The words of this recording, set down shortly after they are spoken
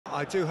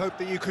I do hope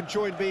that you can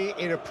join me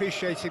in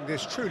appreciating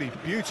this truly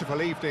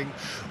beautiful evening,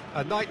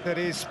 a night that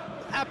is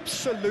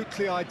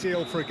absolutely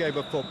ideal for a game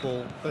of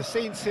football. The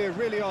scenes here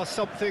really are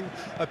something,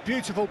 a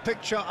beautiful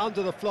picture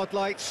under the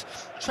floodlights.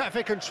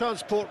 Traffic and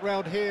transport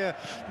round here,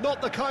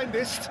 not the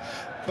kindest,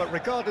 but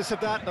regardless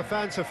of that, the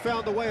fans have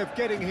found a way of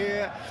getting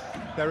here.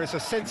 There is a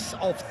sense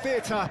of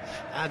theatre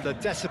and the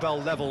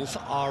decibel levels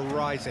are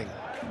rising.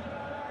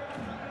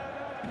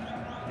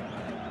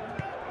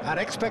 And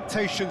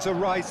expectations are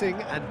rising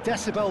and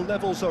decibel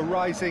levels are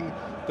rising.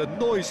 The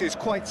noise is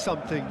quite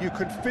something. You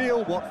can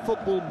feel what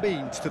football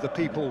means to the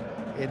people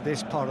in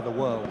this part of the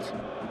world.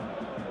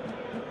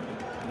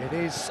 It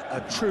is a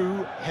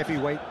true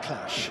heavyweight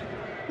clash.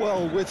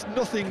 Well, with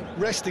nothing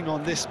resting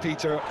on this,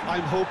 Peter,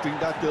 I'm hoping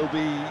that there'll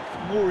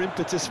be more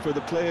impetus for the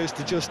players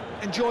to just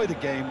enjoy the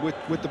game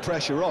with the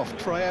pressure off,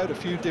 try out a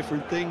few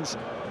different things,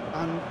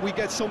 and we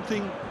get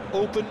something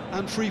open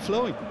and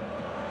free-flowing.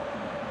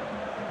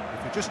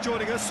 If you're just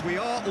joining us, we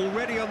are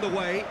already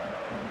underway.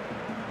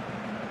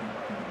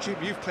 Jim,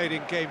 you've played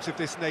in games of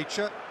this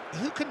nature.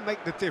 Who can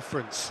make the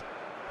difference?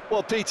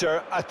 Well,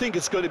 Peter, I think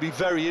it's going to be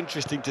very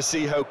interesting to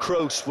see how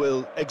Kroos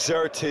will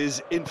exert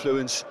his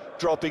influence,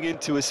 dropping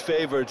into his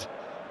favoured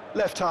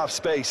left half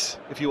space,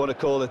 if you want to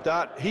call it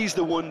that. He's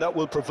the one that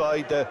will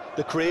provide the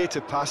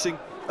creative passing,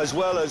 as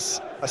well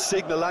as a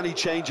signal any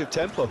change of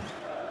tempo.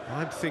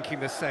 I'm thinking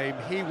the same.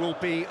 He will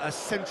be a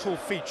central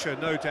feature,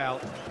 no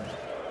doubt.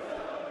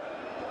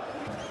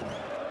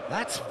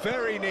 That's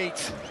very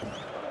neat.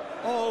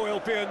 Oh, he'll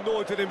be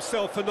annoyed at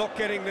himself for not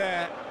getting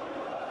there.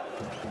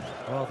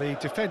 Well, the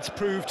defence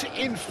proved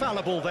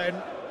infallible then,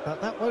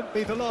 but that won't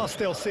be the last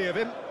they'll see of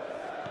him.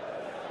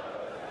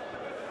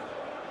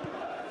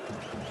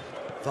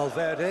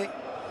 Valverde.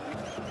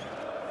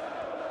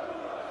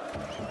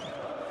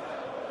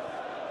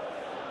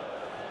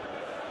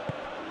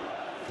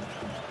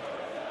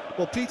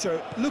 Well,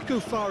 Peter, look how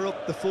far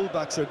up the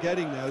fullbacks are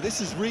getting now. This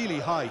is really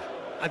high.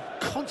 And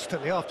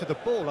constantly after the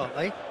ball, aren't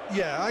they?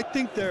 Yeah, I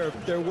think they're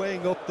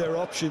weighing up their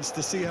options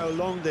to see how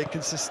long they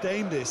can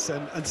sustain this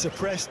and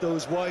suppress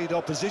those wide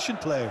opposition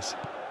players.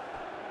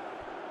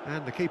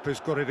 And the keeper's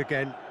got it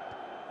again.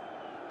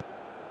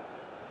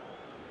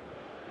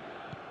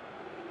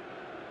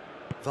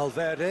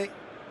 Valverde.